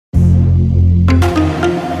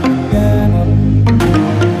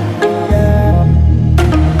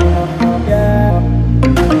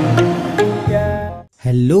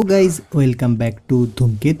Guys welcome back to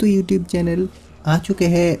धूमकेतु YouTube channel. आ चुके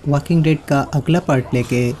हैं वॉकिंग डेड का अगला पार्ट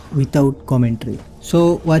लेके without commentary. So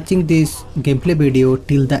watching this game play video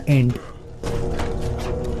till the end.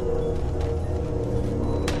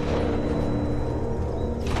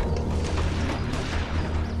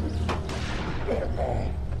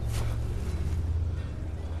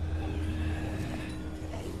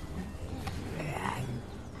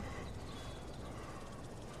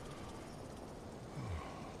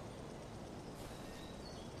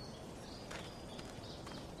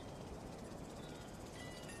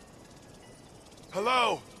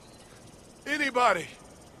 Hello? Anybody?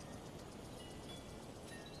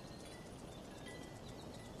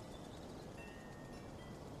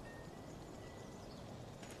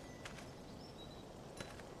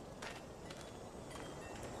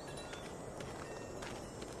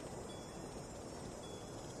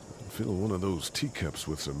 I'd fill one of those teacups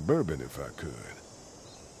with some bourbon if I could.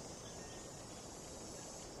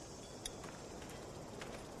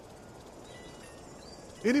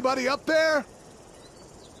 Anybody up there?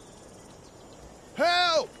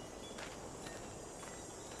 Help!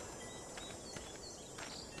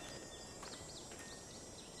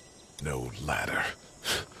 No ladder.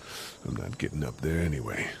 I'm not getting up there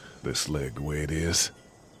anyway. This leg the way it is.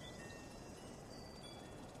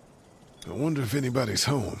 I wonder if anybody's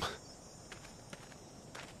home.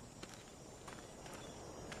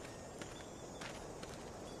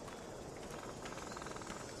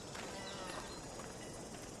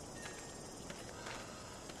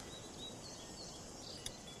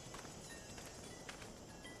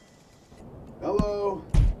 Hello?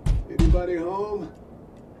 Anybody home?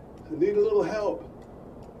 I need a little help.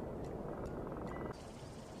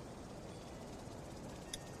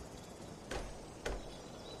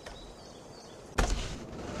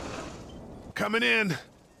 Coming in.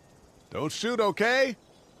 Don't shoot, okay?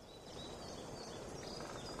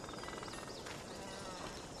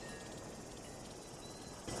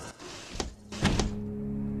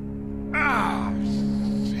 Ah!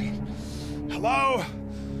 Shit. Hello?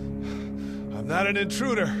 I'm not an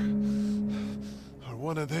intruder. Or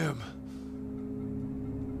one of them.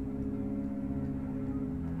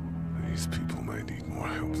 These people might need more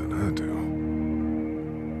help than I do.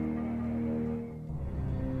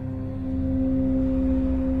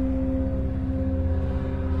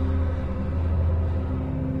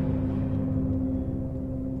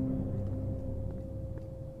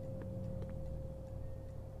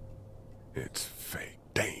 It's fake.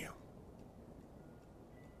 Damn.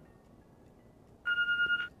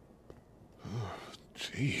 Oh,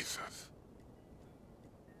 Jesus.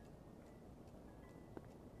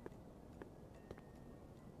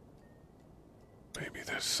 Maybe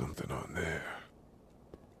there's something on there.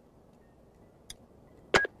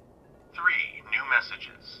 3 new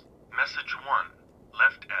messages. Message 1,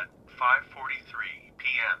 left at 5:43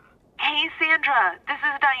 p.m. Hey, Sandra. This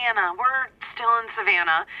is Diana. We're still in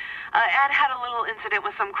Savannah. Ed had a little incident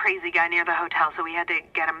with some crazy guy near the hotel, so we had to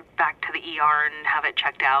get him back to the ER and have it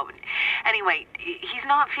checked out. Anyway, he's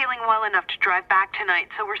not feeling well enough to drive back tonight,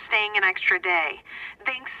 so we're staying an extra day.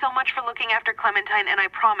 Thanks so much for looking after Clementine, and I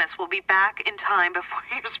promise we'll be back in time before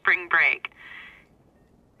your spring break.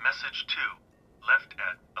 Message 2, left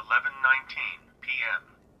at 11:19 p.m.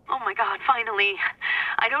 Oh my God, finally.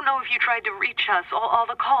 I don't know if you tried to reach us. All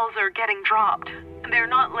the calls are getting dropped. They're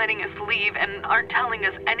not letting us leave and aren't telling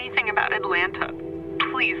us anything about Atlanta.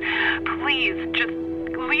 Please, just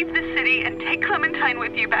leave the city and take Clementine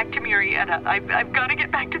with you back to Murrieta. I've got to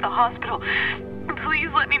get back to the hospital. Please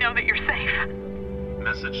let me know that you're safe.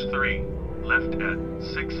 Message 3, left at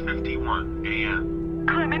 6:51 a.m.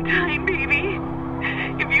 Clementine, baby.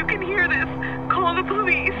 If you can hear this, call the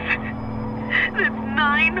police. That's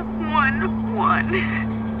 911.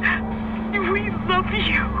 We love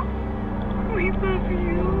you. We love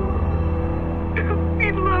you. We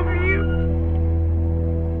love you.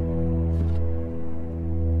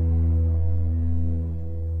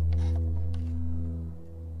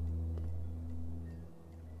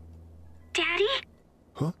 Daddy?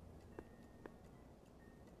 Huh?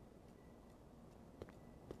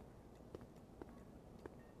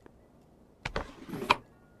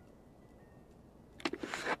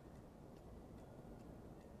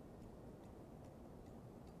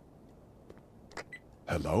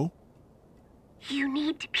 Hello? You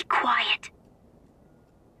need to be quiet.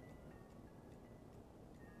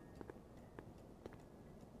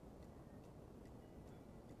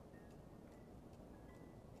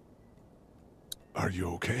 Are you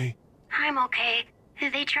okay? I'm okay.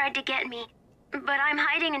 They tried to get me, but I'm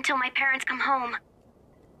hiding until my parents come home.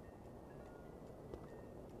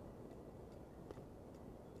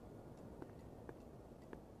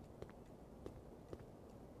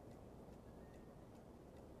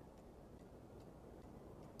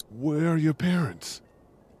 Where are your parents?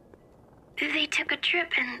 They took a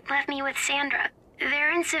trip and left me with Sandra.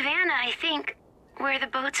 They're in Savannah, I think, where the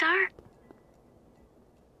boats are.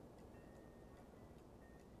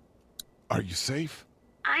 Are you safe?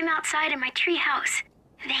 I'm outside in my treehouse.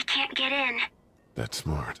 They can't get in. That's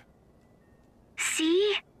smart.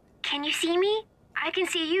 See? Can you see me? I can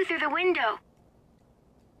see you through the window.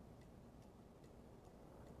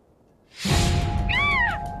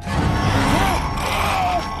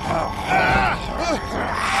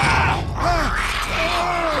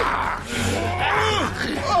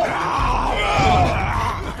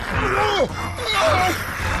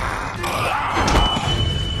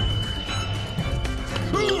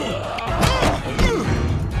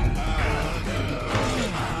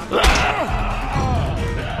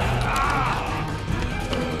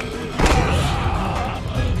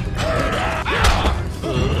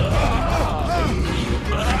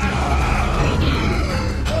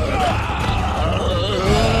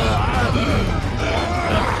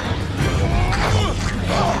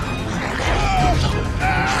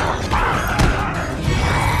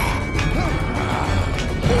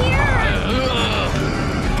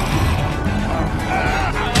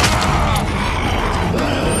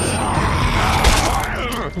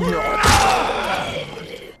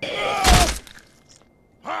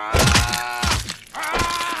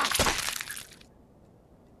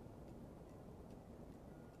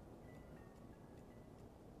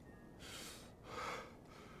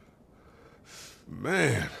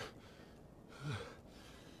 Man.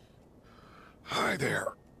 Hi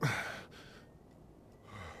there.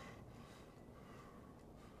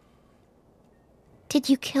 Did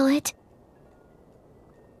you kill it?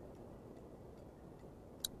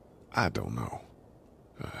 I don't know.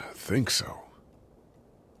 I think so.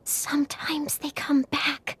 Sometimes they come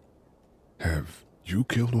back. Have you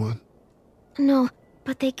killed one? No,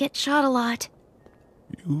 but they get shot a lot.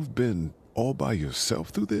 You've been all by yourself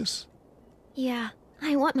through this? Yeah,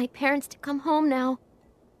 I want my parents to come home now.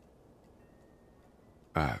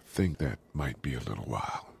 I think that might be a little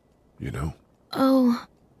while, you know? Oh.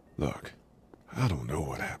 Look, I don't know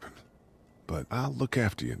what happened, but I'll look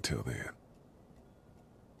after you until then.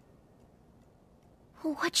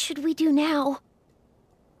 What should we do now?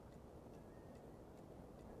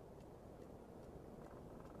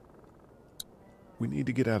 We need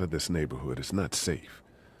to get out of this neighborhood. It's not safe.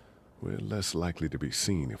 We're less likely to be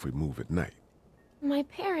seen if we move at night. My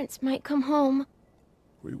parents might come home.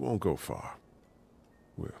 We won't go far.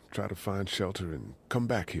 We'll try to find shelter and come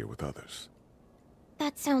back here with others.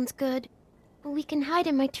 That sounds good. We can hide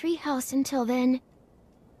in my treehouse until then.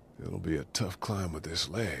 It'll be a tough climb with this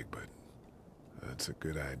leg, but that's a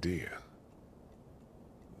good idea.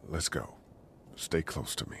 Let's go. Stay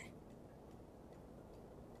close to me.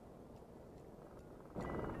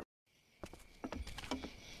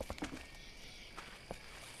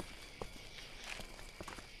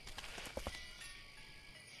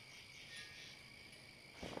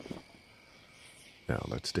 Now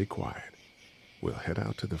let's stay quiet. We'll head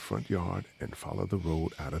out to the front yard and follow the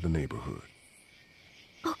road out of the neighborhood.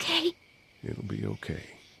 Okay. It'll be okay.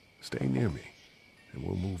 Stay near me, and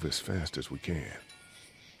we'll move as fast as we can.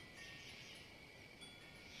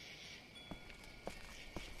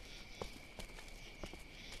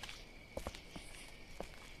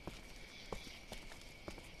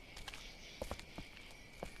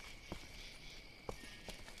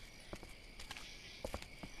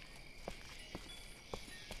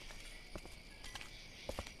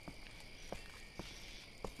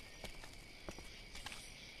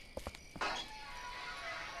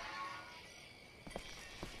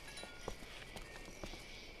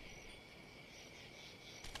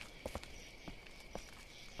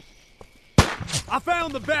 I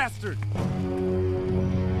found the bastard!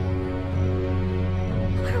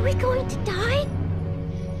 Are we going to die?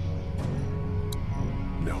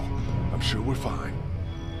 No, I'm sure we're fine.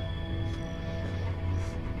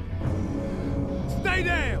 Stay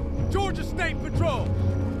down! Georgia State Patrol!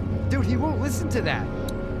 Dude, he won't listen to that.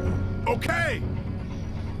 Okay!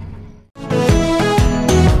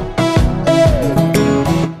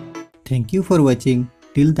 Thank you for watching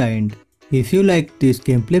till the end. If you like this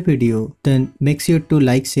gameplay video, then make sure to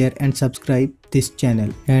like, share and subscribe this channel.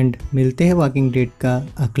 And मिलते हैं walking dead का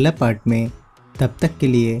अगला part में. तब तक के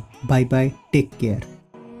लिए bye bye, take care.